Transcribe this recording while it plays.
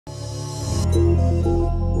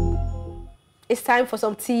It's time for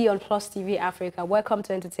some tea on Plus TV Africa. Welcome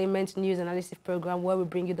to Entertainment News Analysis Program, where we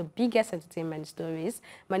bring you the biggest entertainment stories.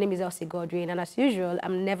 My name is Ycee, and as usual,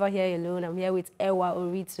 I'm never here alone. I'm here with Ewa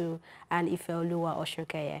Oritu and Ifeoluwa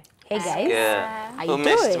Oshunkeye. Hey guys, yeah. how you doing?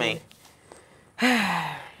 Missed me?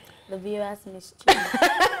 The viewers missed you.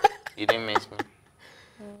 You didn't miss me.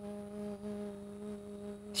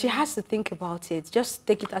 She has to think about it. Just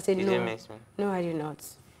take it as a no. You didn't miss me? No, I do not.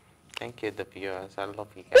 Thank you, the viewers. I love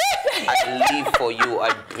you guys. I live for you.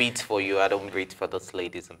 I breathe for you. I don't breathe for those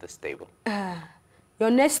ladies in this table. Your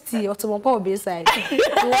next tea, automobile will be inside.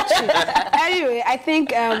 Watch it. Anyway, I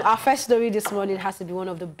think our first story this morning has to be one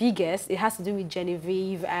of the biggest. It has to do with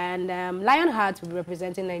Genevieve, and Lionheart will be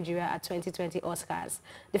representing Nigeria at 2020 Oscars.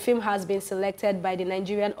 The film has been selected by the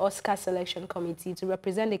Nigerian Oscar Selection Committee to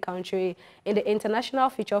represent the country in the International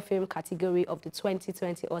Feature Film category of the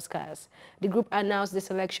 2020 Oscars. The group announced the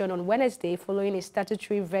selection on Wednesday following a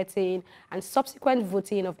statutory vetting and subsequent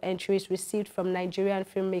voting of entries received from Nigerian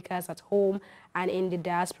filmmakers at home and in the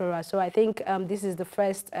diaspora. So I think this is the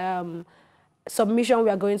first submission we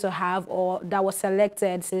are going to have, or that was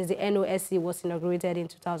selected since the NOSC was inaugurated in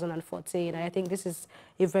 2014. And I think this is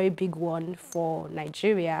a very big one for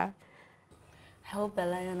Nigeria. I hope the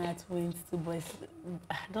Lionheart wins too, but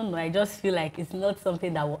I don't know. I just feel like it's not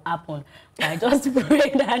something that will happen. But I just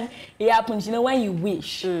pray that it happens. You know, when you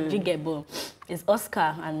wish, you get born. It's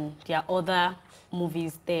Oscar and there are other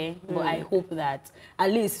movies there. But I hope that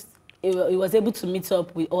at least it was able to meet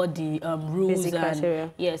up with all the rules basic and criteria.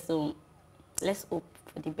 Yeah, so let's hope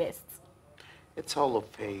for the best. It's all a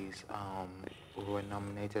phase. We were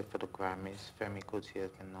nominated for the Grammys. Femi Kuti has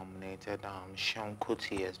been nominated. Sean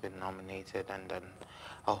Kuti has been nominated, and then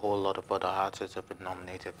a whole lot of other artists have been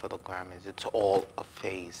nominated for the Grammys. It's all a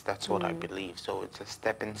phase. That's what I believe. So it's a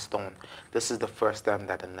stepping stone. This is the first time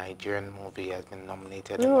that a Nigerian movie has been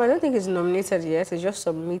nominated. No, I don't think it's nominated yet. It's just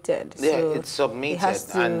submitted. Yeah, so it's submitted, it has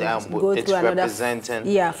to and go it's through representing.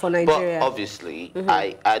 Yeah, for Nigeria. But obviously,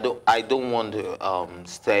 I don't want to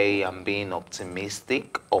say I'm being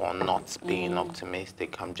optimistic or not being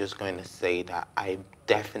optimistic. I'm just going to say that I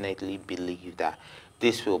definitely believe that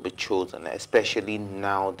this will be chosen, especially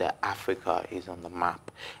now that Africa is on the map,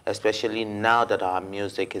 especially now that our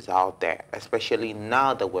music is out there, especially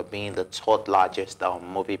now that we're being the third largest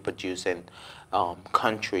movie producing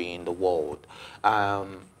country in the world.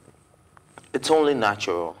 It's only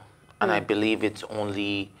natural, and I believe it's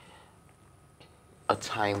only a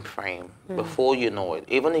time frame. Before you know it,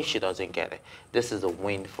 even if she doesn't get it, this is a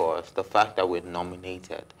win for us. The fact that we're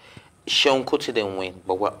nominated. Sean Kuti didn't win,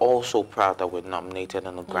 but we're also proud that we're nominated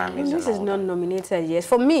in the Grammys. This is not nominated, yes.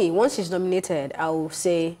 For me, once she's nominated, I will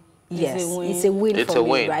say yes. It's a win for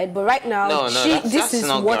me, right? But right now, this is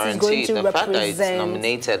what is going to represent. The fact that it's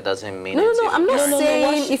nominated doesn't mean No, I'm not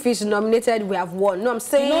saying if it's nominated, we have won. No, I'm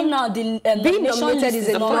saying being nominated is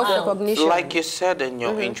enough recognition. Like you said in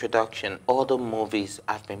your introduction, other movies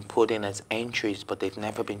have been put in as entries, but they've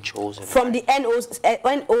never been chosen. From the NOSC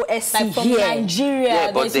like from Nigeria.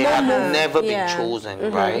 Yeah, but they have never been chosen,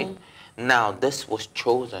 right? Now, this was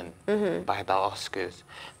chosen by the Oscars.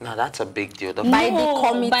 Now, that's a big deal. By the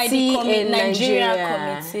committee in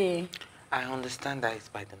Nigeria. Committee. I understand that it's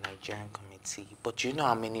by the Nigerian committee, but you know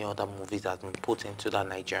how many other movies have been put into that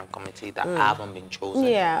Nigerian committee that haven't been chosen?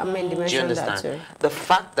 Yeah, I mean, do you understand? The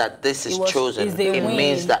fact that this is chosen, it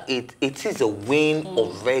means that it is a win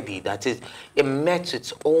already. That is, it met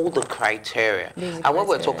its all the criteria. And when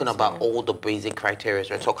we're talking about all the basic criteria,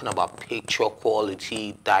 we're talking about picture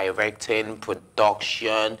quality, directing,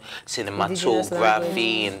 production,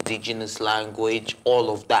 cinematography, indigenous language, all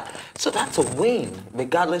of that. So that's a win,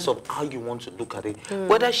 regardless of how you want to look at it.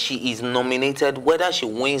 Whether she is nominated, whether she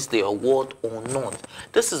wins the award or not,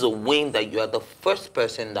 this is a win that you are the first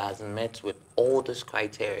person that has met with all this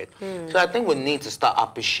criteria. So I think we need to start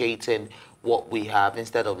appreciating what we have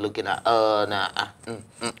instead of looking at,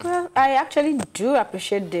 Well, I actually do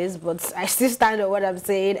appreciate this, but I still stand on what I'm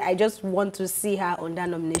saying. I just want to see her on that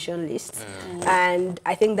nomination list. And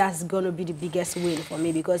I think that's going to be the biggest win for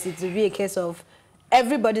me, because it will be a case of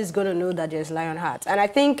everybody's going to know that there's Lionheart. And I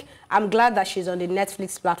think I'm glad that she's on the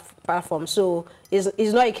Netflix platform. So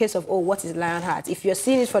it's not a case of, oh, what is Lionheart? If you're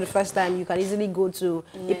seeing it for the first time, you can easily go to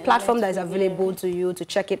a platform that is available to you to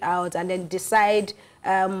check it out and then decide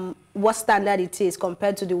what standard it is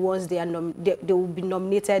compared to the ones they will be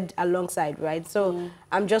nominated alongside, right? So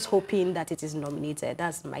I'm just hoping that it is nominated.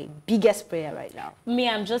 That's my biggest prayer right now. Me,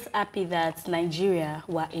 I'm just happy that Nigeria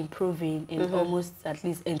were improving in almost at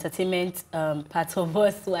least entertainment part of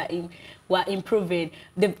us were improving.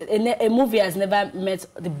 A movie has never met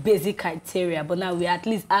the basic criteria, but now we at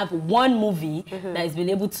least have one movie that has been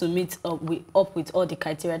able to meet up with all the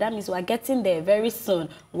criteria. That means we're getting there very soon.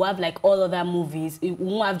 We'll have like all other movies. We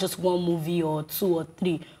won't have just one movie or 2 or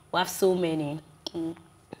 3. We'll have so many.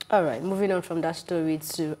 All right, moving on from that story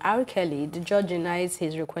to R.Kelly. The judge denies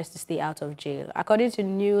his request to stay out of jail. According to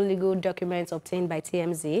new legal documents obtained by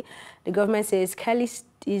TMZ, the government says Kelly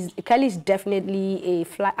is definitely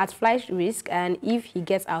at flight risk, and if he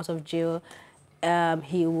gets out of jail,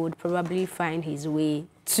 he would probably find his way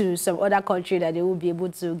to some other country that they will be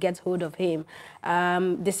able to get hold of him.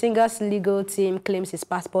 The singer's legal team claims his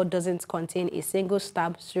passport doesn't contain a single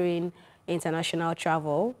stamp showing international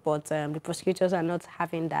travel, but the prosecutors are not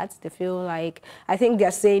having that. They feel like, I think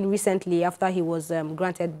they're saying recently after he was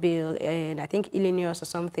granted bail in, I think, Illinois or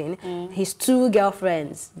something, his 2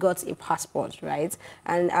 girlfriends got a passport, right?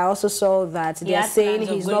 And I also saw that they're saying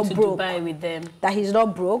he's not broke. Dubai with them. That he's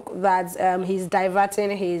not broke, that he's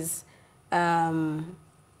diverting his,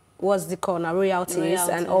 what's the called now, royalties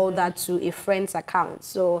and all that to a friend's account.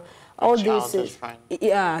 So all this is,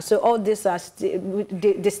 so all this are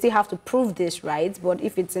they still have to prove this, right? But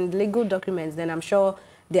if it's in legal documents, then I'm sure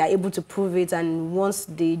they are able to prove it, and once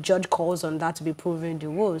the judge calls on that to be proven, they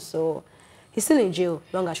will. So he's still in jail,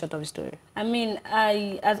 long and short of the story. I mean,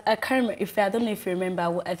 I can't remember, I don't know if you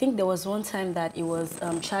remember, I think there was one time that he was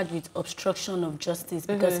charged with obstruction of justice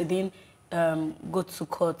because he didn't go to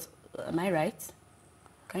court. Am I right?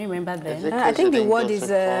 Can you remember then? I think the word is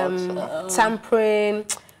tampering.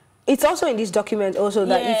 It's also in this document also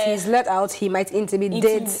that if he's let out, he might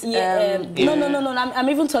intimidate. No. I'm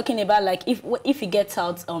even talking about like if he gets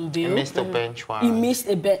out on bail. He missed the bench warrant.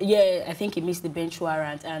 I think he missed the bench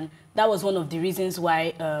warrant, and that was one of the reasons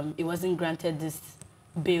why he wasn't granted this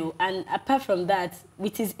bail. And apart from that,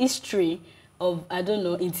 with his history of, I don't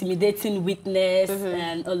know, intimidating witness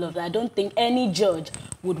and all of that, I don't think any judge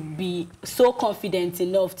would be so confident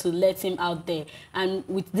enough to let him out there. And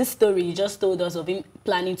with this story, you just told us of him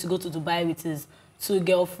planning to go to Dubai with his 2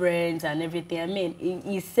 girlfriends and everything. I mean,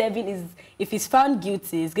 he's serving, if he's found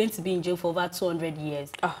guilty, he's going to be in jail for over 200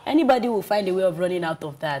 years. Anybody will find a way of running out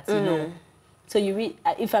of that, you know. So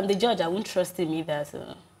if I'm the judge, I won't trust him either.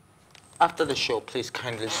 So after the show, please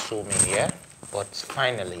kindly sue me, yeah? But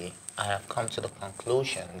finally, I have come to the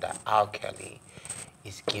conclusion that R.Kelly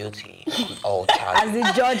is guilty on all charges. As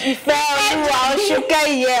the judge, he fell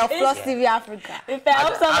of Plus TV Africa. If I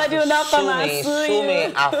hope somebody will not come and sue me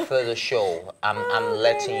after the show. I'm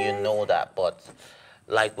letting you know that. But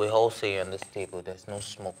like we all say on this table, there's no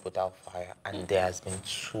smoke without fire, and there has been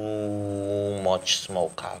too much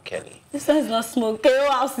smoke, R.Kelly. This one is not smoke.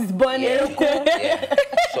 Your house is burning. Yeah.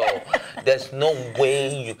 So there's no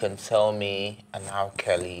way you can tell me an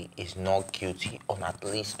R.Kelly is not guilty on at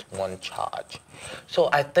least one charge. So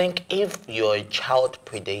I think if you're a child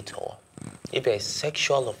predator, if you're a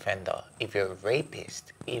sexual offender, if you're a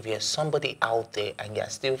rapist, if you're somebody out there and you're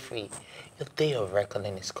still free, your day of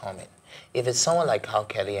reckoning is coming. If it's someone like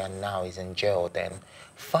R.Kelly and now he's in jail, then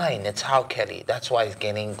fine, it's R.Kelly. That's why he's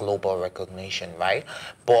getting global recognition, right?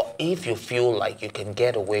 But if you feel like you can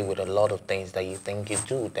get away with a lot of things that you think you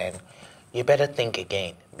do, then you better think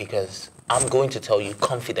again, because I'm going to tell you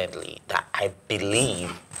confidently that I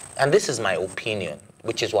believe, and this is my opinion,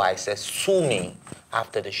 which is why I said sue me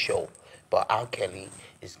after the show, but R.Kelly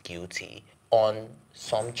is guilty on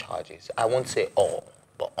some charges. I won't say all,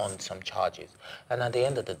 but on some charges. And at the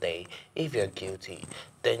end of the day, if you're guilty,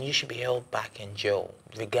 then you should be held back in jail,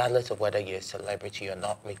 regardless of whether you're a celebrity or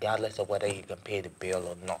not, regardless of whether you can pay the bill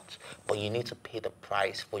or not. But you need to pay the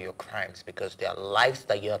price for your crimes, because there are lives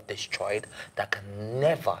that you have destroyed that can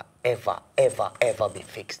never, ever, ever, ever be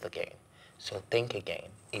fixed again. So think again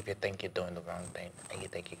if you think you're doing the wrong thing and you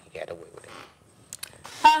think you can get away with it.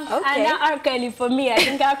 And now R.Kelly, for me, I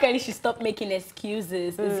think R.Kelly should stop making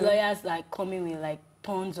excuses. His lawyers are coming with like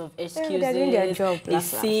tons of excuses. They're doing their job. He's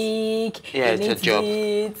sick. Yeah, it's a job.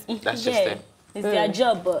 That's just it. It's their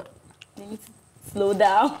job, but they need to slow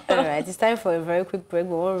down. All right, it's time for a very quick break.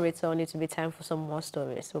 But when we return, it will be time for some more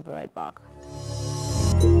stories. We'll be right back.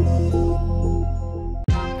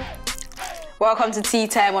 Welcome to Tea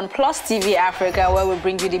Time on Plus TV Africa, where we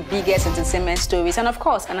bring you the biggest entertainment stories and, of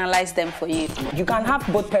course, analyze them for you. You can have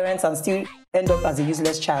both parents and still end up as a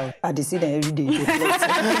useless child. I see them every day.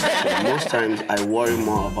 Most times, I worry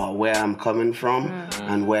more about where I'm coming from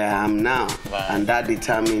and where I am now, and that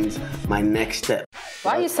determines my next step.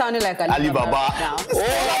 Why are you sounding like Alibaba now?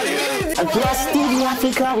 Plus TV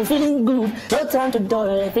Africa, we're feeling good. No time to dull,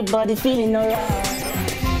 everybody feeling alright.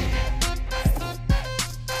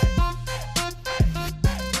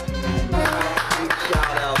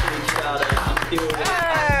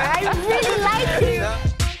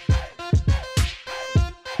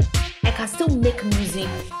 can still make music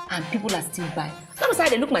and people are still buying.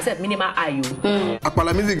 Sometimes I look myself minimal IU.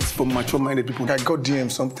 Akpala music is for mature-minded people. I got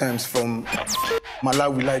DMs sometimes from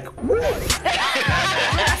Malawi, like,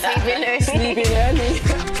 Sleeping early.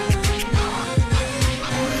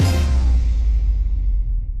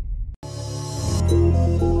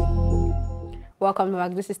 Welcome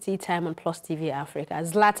back. This is Tea Time on Plus TV Africa.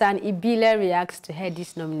 Zlatan Ibile reacts to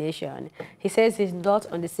Headies nomination. He says he's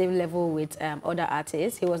not on the same level with other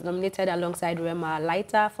artists. He was nominated alongside Rema,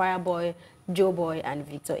 Lighter, Fireboy, Joe Boy, and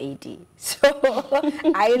Victor AD. So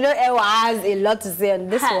I know Ewa has a lot to say on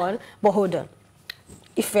this one, but hold on.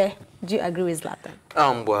 Ife, do you agree with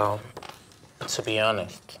Zlatan? Well, to be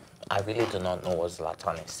honest, I really do not know what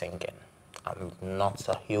Zlatan is singing. I'm not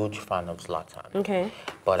a huge fan of Zlatan. Okay.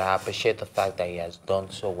 But I appreciate the fact that he has done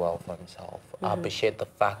so well for himself. I appreciate the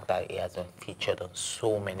fact that he has been featured on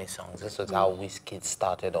so many songs. This was how Ycee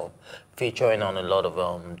started off, featuring on a lot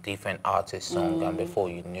of different artist songs, and before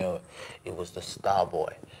you knew it, it was the star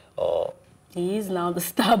boy. He is now the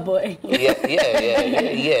star boy.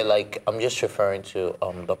 Yeah. Like, I'm just referring to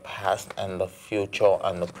the past and the future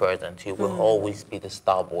and the present. He will always be the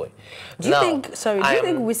star boy. Do you think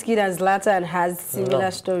Ycee and Zlatan has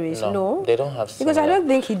similar stories? No, they don't have similar. Because I don't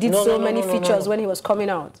think he did so many features when he was coming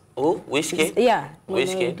out. Oh, Ycee? Yeah.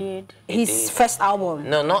 Ycee did. His first album.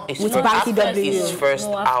 No, not his with first. Banky After W. his first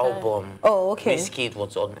album. Oh, okay. Ycee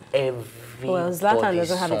was on every. Well, Zlatan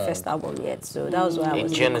doesn't have a first album yet, so that was why I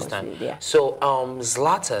was. Do you understand? Yeah. So,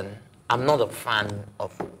 Zlatan, I'm not a fan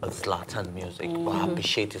of Zlatan music, but I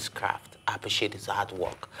appreciate his craft. I appreciate his hard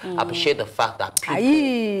work. I appreciate the fact that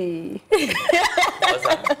people. What's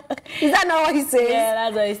that? Is that not what he says? Yeah,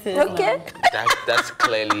 that's what he says. Okay. That's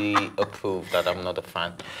clearly a proof that I'm not a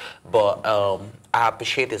fan. But I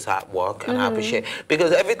appreciate his hard work, and I appreciate,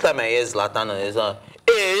 because every time I hear Zlatan, it's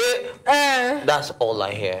that's all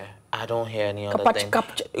I hear. I don't hear any other thing.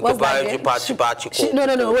 What's that?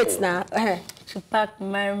 No, wait now. Chupak,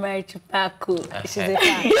 Mary, Chupaku. That's all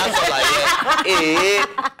I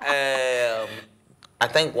hear. I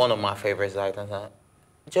think one of my favorites is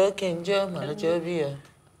Joking Joe, Malajobia.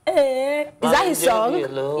 Is that his song?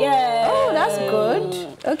 Yeah. Oh, that's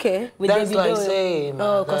good. Okay. With that's like saying,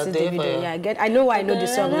 because it's Davido. Yeah, I know why I know the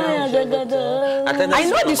song now. I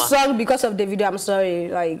know the song because of Davido. I'm sorry.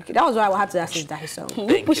 Like, that was why I had to ask, is that his song?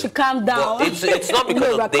 People should calm down. But it's not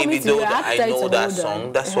because of Davido that I know that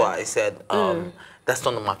song. That's why I said that's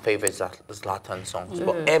one of my favorite Zlatan songs.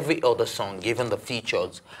 But every other song, given the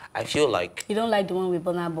features, I feel like... You don't like the one with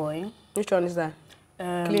Burna Boy? Which one is that?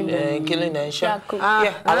 Killing Nation.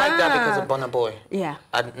 Yeah, I like that because of Burna Boy. Yeah.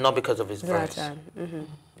 Not because of his verse. Do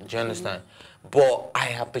you understand? But I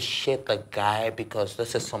appreciate the guy because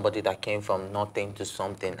this is somebody that came from nothing to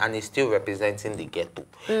something, and he's still representing the ghetto.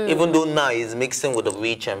 Even though now he's mixing with the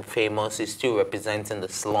rich and famous, he's still representing the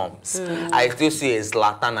slums. I still see a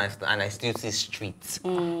Zlatan and I still see streets.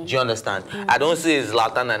 Do you understand? I don't see a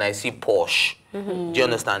Zlatan and I see Porsche. Do you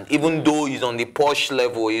understand? Even though he's on the Porsche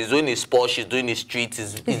level, he's doing his Porsche, he's doing his streets,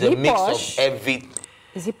 he's a mix of every...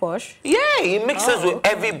 Is he posh? Yeah, he mixes with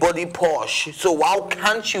everybody posh. So why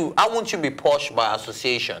won't you be posh by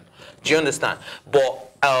association? Do you understand?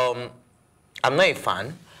 But I'm not a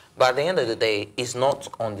fan, but at the end of the day, it's not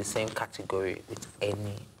on the same category with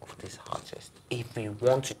any of these artists. If we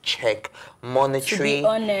want to check monetary...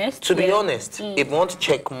 To be honest, if we want to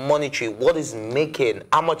check monetary, what is making,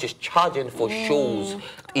 how much is charging for shows,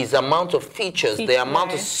 his amount of features, the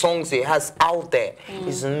amount of songs he has out there,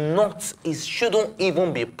 it shouldn't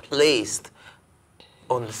even be placed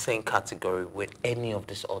on the same category with any of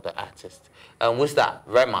these other artists. And what's that?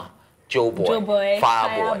 Rema, Joe Boy,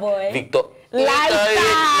 Fireboy, Victor... Like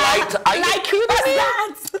who does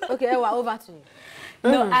that? Okay, well, over to you.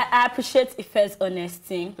 No, I appreciate Ife's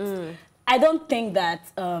honesty. I don't think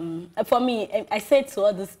that, for me, I say to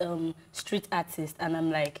all these street artists, and I'm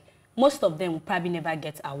like, most of them will probably never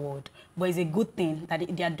get award, but it's a good thing that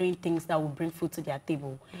they are doing things that will bring food to their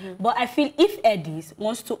table. But I feel if Headies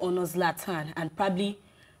wants to honor Zlatan and probably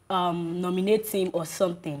nominate him or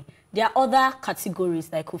something, there are other categories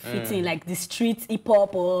that could fit in, like the street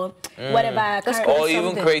hip-hop or whatever. Or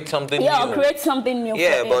even create something new. Yeah, or create something new.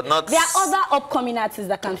 Yeah, but not... There are other upcoming artists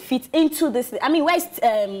that can fit into this. I mean, where's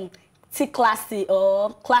T-Classic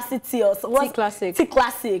or Classy T or T-Classic?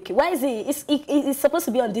 T-Classic. Why is he? It's supposed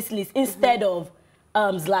to be on this list instead of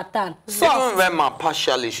Zlatan. Even Rema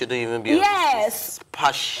partially shouldn't even be on this list.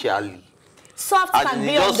 Partially. Soft can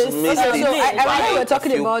be on this. So I know we were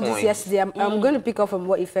talking about this yesterday. I'm going to pick up from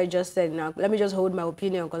what Ife just said now. Let me just hold my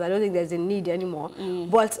opinion because I don't think there's a need anymore.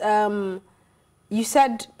 But you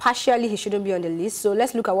said partially he shouldn't be on the list. So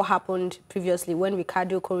let's look at what happened previously when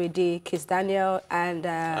Ricardo Korede, Kiss Daniel, and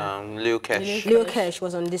Lil Kesh. Lil Kesh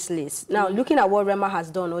was on this list. Now, looking at what Rema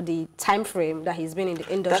has done or the time frame that he's been in the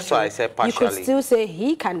industry, that's why I said partially. You could still say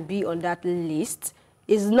he can be on that list.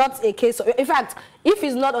 It's not a case of, in fact, if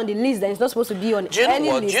he's not on the list, then he's not supposed to be on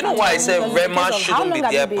any list. Do you know why I said Rema shouldn't be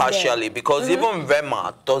there partially? Because even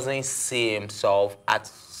Rema doesn't see himself as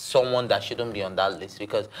someone that shouldn't be on that list,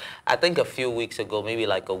 because I think a few weeks ago, maybe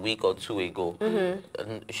like a week or two ago,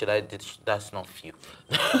 that's not few,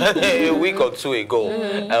 a week or two ago,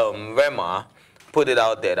 Rema put it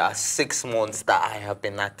out there that 6 months that I have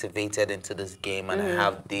been activated into this game and I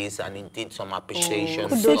have this, and he did some appreciation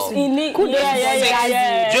stuff. Do you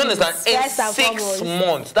understand? In 6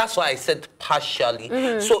 months, that's why I said partially.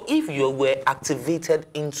 So if you were activated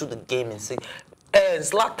into the game in 6,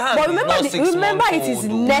 Zlatan but remember, is not 6 months remember it is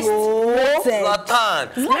next rated. Zlatan.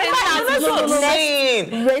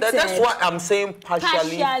 That's why I'm saying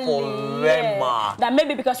partially for Rema. That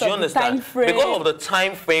maybe because of the time frame. Because of the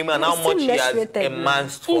time frame and how much he has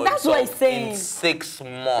amassed for that's what he's saying. In 6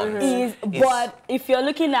 months. But if you're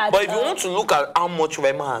looking at... But if you want to look at how much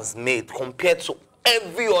Rema has made compared to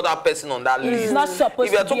every other person on that list. He's not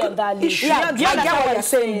supposed to be on that list. Yeah, I get what you're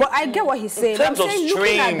saying, but I get what he's saying. In terms of streams.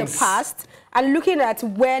 Looking at the past and looking at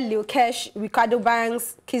where Lil Kesh, Ricardo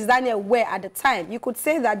Banks, Kiss Daniel were at the time, you could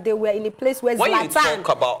say that they were in a place where when Zlatan you talk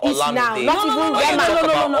about is now. Not even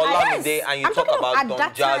Rema. Olamide and you talk about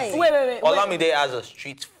Don Jazzy. Wait. Olamide has a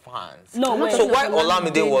street fans. No, wait. So why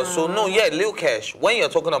Olamide was so Lil Kesh, when you're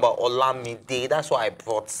talking about Olamide, that's why I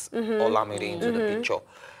brought Olamide into the picture.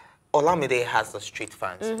 Olamide has the street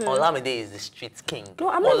fans. Olamide is the street king. No,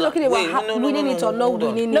 I'm not talking about winning it or not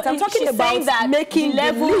winning it. I'm talking about that making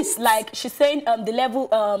the list. Like she's saying the level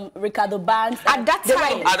Ricardo Banks. At that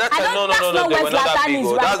time. At that time, no, they were not that big.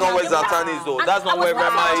 That's not where Zlatan is though. That's not where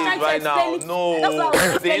Rema is right now. No.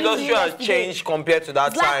 The industry has changed compared to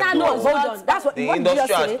that time. No, hold on. That's what the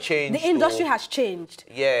industry has changed. The industry has changed.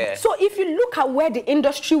 Yeah. So if you look at where the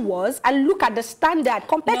industry was and look at the standard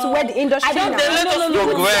compared to where the industry is now. Let us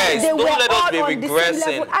progress. They Don't were let us all be on the same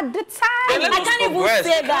regressing. level at the time. Then let us progress.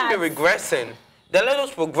 Even say that. Can't be regressing. Then let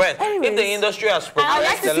us progress. Anyways, if the industry has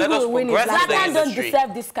progressed, then let us progress in the Zlatan don't industry.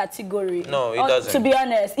 deserve this category. No, he doesn't. To be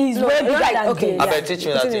honest, he's way bigger than this. I bet teach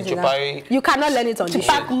me that in Chupari. You cannot learn it on this.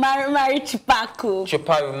 Chupaku, marry Chupaku.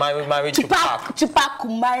 Chupari, marry Chupaku. Chupaku,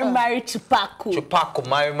 marry Chupaku. Chupaku,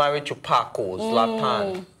 marry Chupaku.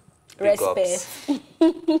 Zlatan. Respect.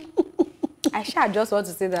 I just want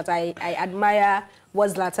to say that I admire what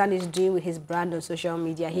Zlatan is doing with his brand on social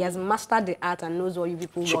media. He has mastered the art and knows what you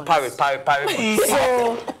people want.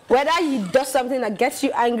 So whether he does something that gets you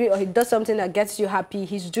angry or he does something that gets you happy,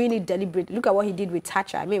 he's doing it deliberately. Look at what he did with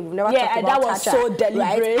Thatcher. I mean, we've never talked about that was Thatcher, so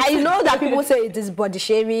deliberate. Right? I know that people say it is body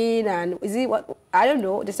shaming and is he what? I don't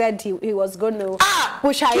know. They said he was going to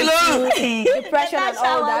push her into depression and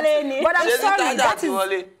all that. But I'm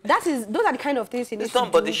sorry, those are the kind of things he needs to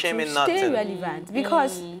do to stay relevant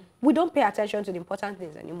because we don't pay attention to the important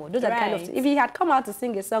things anymore. Those are the kind of things. If he had come out to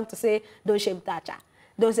sing a song to say, don't shame Thatcher,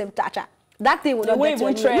 don't shame Thatcher, that thing would not get to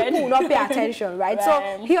anyone. People will not pay attention, right?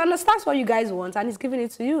 So he understands what you guys want and he's giving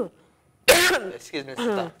it to you. Excuse me,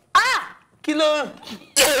 sister. Kilo!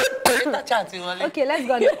 Okay, let's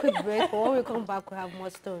go on a quick break. But when we come back, we'll have more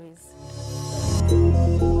stories.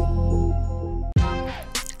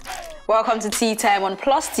 Welcome to Tea Time on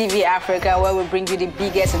Plus TV Africa, where we bring you the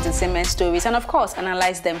biggest entertainment stories and, of course,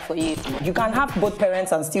 analyze them for you. You can have both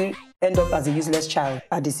parents and still end up as a useless child.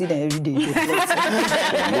 I see them every day.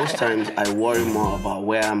 Most times, I worry more about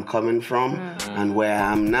where I'm coming from and where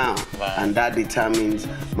I am now, and that determines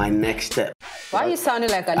my next step. Why are you sounding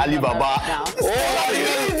like Alibaba now?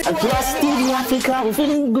 Plus TV Africa, we're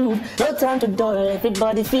feeling good. No time to dull,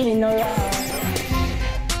 everybody feeling alright.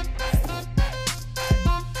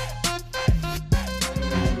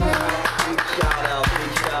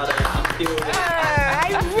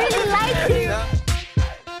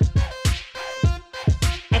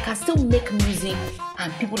 I still make music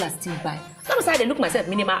and people are still buying. Sometimes I look myself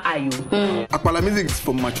minimal IU. Akpala music is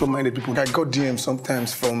for mature-minded people. I got DMs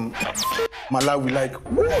sometimes from Malawi, like,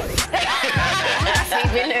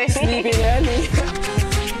 Sleeping early.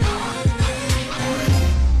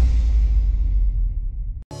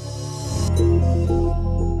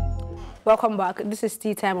 Welcome back. This is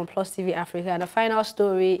Tea Time on Plus TV Africa, and the final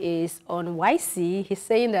story is on Ycee. He's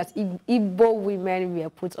saying that Igbo women were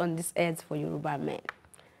put on this earth for Yoruba men.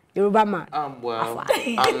 Yoruba man. Well,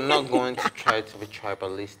 I'm not going to try to be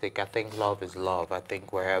tribalistic. I think love is love. I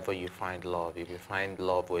think wherever you find love, if you find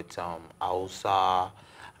love with Hausa,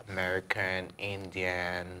 American,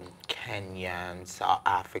 Indian, Kenyan, South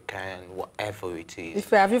African, whatever it is.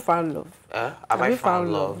 Have you found love? Have I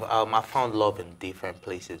found love? I found love in different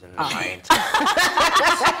places in my entire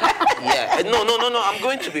Yeah, no. I'm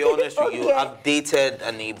going to be honest with you. I've dated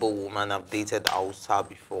an Igbo woman. I've dated Hausa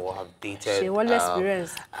before. I've dated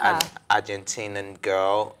an Argentinian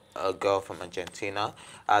girl. A girl from Argentina.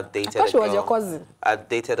 I've dated I thought she was your cousin. I've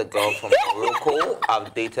dated a girl from Morocco.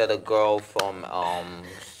 I've dated a girl from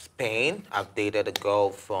Spain. I've dated a girl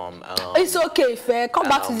from. It's okay, fair. Come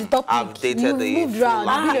back to the topic. I've dated moved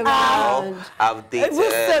around. I've dated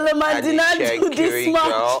a Cherokee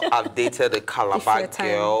girl. I've dated a Calabar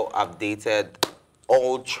girl. I've dated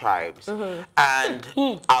all tribes, and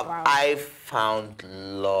I've found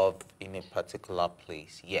love in a particular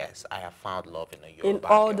place. Yes, I have found love in a Yoruba in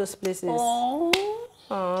all those places.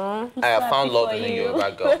 I have found love in a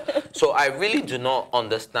Yoruba girl. So I really do not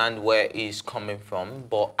understand where he's coming from,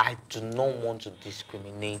 but I do not want to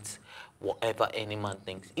discriminate whatever any man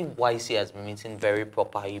thinks. If Ycee has been meeting very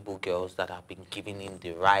proper Igbo girls that have been giving him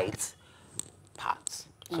the right paths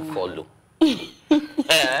to follow,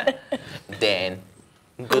 then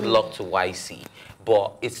good luck to Ycee.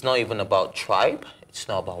 But it's not even about tribe. It's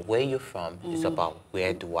not about where you're from. It's about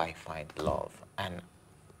where do I find love. And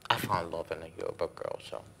I found love in a Yoruba girl,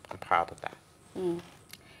 so I'm proud of that.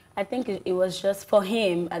 I think it was just for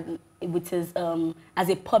him, with his, as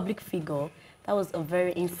a public figure, that was a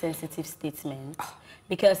very insensitive statement.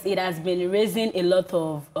 Because it has been raising a lot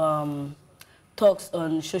of talks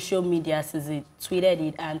on social media since he tweeted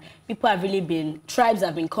it. And people have really been, tribes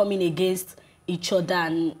have been coming against each other.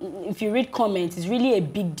 And if you read comments, it's really a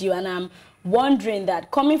big deal. And I'm wondering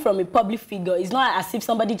that coming from a public figure, it's not as if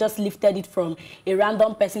somebody just lifted it from a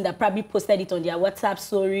random person that probably posted it on their WhatsApp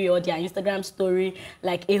story or their Instagram story,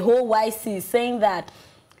 like a whole Ycee saying that.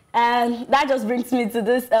 And that just brings me to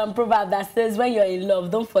this proverb that says, when you're in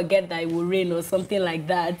love, don't forget that it will rain or something like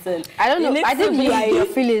that. And I don't know. I think you are in your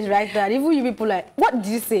feelings right now. Even you people like, what did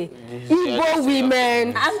you say? Igbo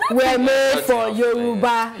women were made for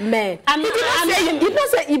Yoruba men. He did not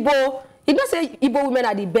say Igbo. He did not say Igbo women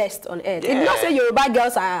are the best on earth. He did not say Yoruba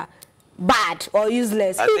girls are bad or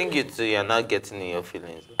useless. I think you're not getting in your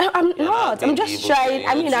feelings. I'm not. I'm just trying.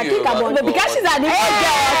 I mean, I think about it. Because she's an Igbo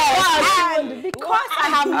girl. Because I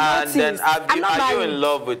have noticed. And then are you in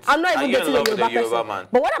love with? I'm not even dating a Yoruba man.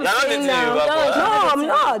 But what I'm saying now, no, I'm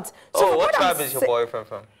not. So what tribe is your boyfriend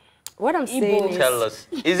from? What I'm saying is, tell us.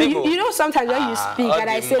 Is it you know, sometimes when you speak and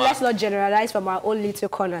I say, let's not generalize from our own little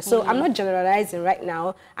corner. So I'm not generalizing right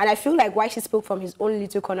now. And I feel like Ycee spoke from his own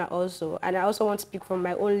little corner also. And I also want to speak from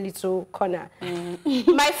my own little corner.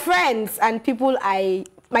 My friends and people my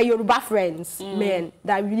Yoruba friends, men,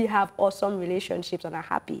 that really have awesome relationships and are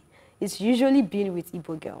happy, it's usually been with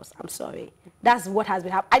Igbo girls. I'm sorry. That's what has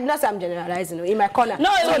been happening. I'm not saying I'm generalizing in my corner. No,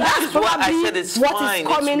 so that's what I said. It's what fine. Is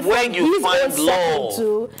coming it's when from you his find own love.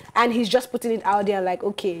 Too, and he's just putting it out there like,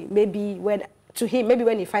 okay, maybe when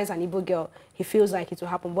he finds an Igbo girl, he feels like it will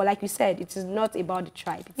happen. But like you said, it is not about the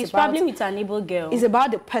tribe. He's probably with an Igbo girl. It's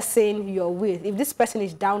about the person you're with. If this person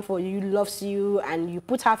is down for you, loves you, and you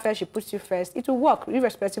put her first, she puts you first, it will work,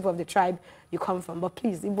 irrespective of the tribe you come from. But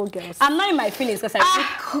please, Igbo girls. I'm not in my feelings because I even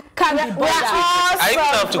have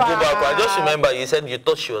to go back. I just remember you said you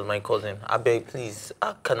thought she was my cousin. I beg, please.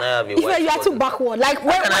 How can I have a white cousin? You are too backward. Like,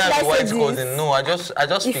 when can I have a white cousin? No, I just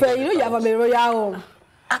you know you have a royal home.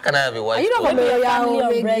 How can I have a white cousin? You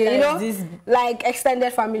know, this like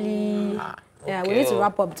extended family. Yeah, we need to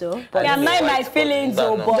wrap up though. But yeah, I'm not in my feelings,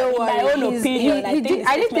 but in my own opinion, I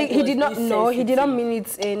didn't think he did not know. He did not mean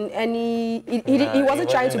it in any. He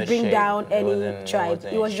wasn't trying to bring down any tribe.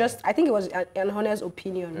 It was just, I think it was an honest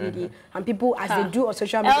opinion, really. And people, as they do on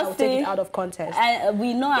social media, will take it out of context.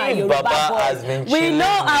 We know our Yoruba boys. We know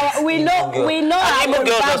our Yoruba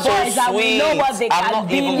boys, and we know what they can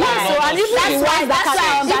be. So that's why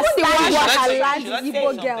I understand what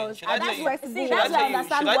Igbo girls. Should I tell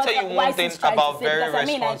you one thing about very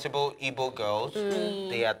responsible Igbo girls?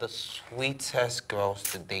 They are the sweetest girls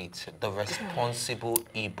to date. The responsible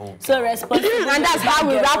Igbo girls. So responsible. And that's how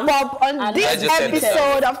we wrap up on this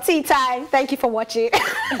episode of Tea Time. Thank you for watching.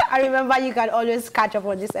 And remember, you can always catch up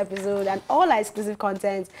on this episode and all our exclusive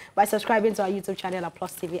content by subscribing to our YouTube channel at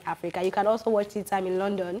Plus TV Africa. You can also watch Tea Time in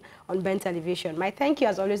London on Ben Television. My thank you,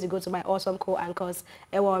 as always, to go to my awesome co-anchors,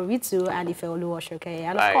 Ewa Ritu and Ifeolu r.kelly.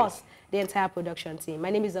 And of course, the entire production team. My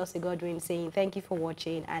name is Ycee Godwin saying thank you for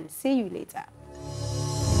watching and see you later.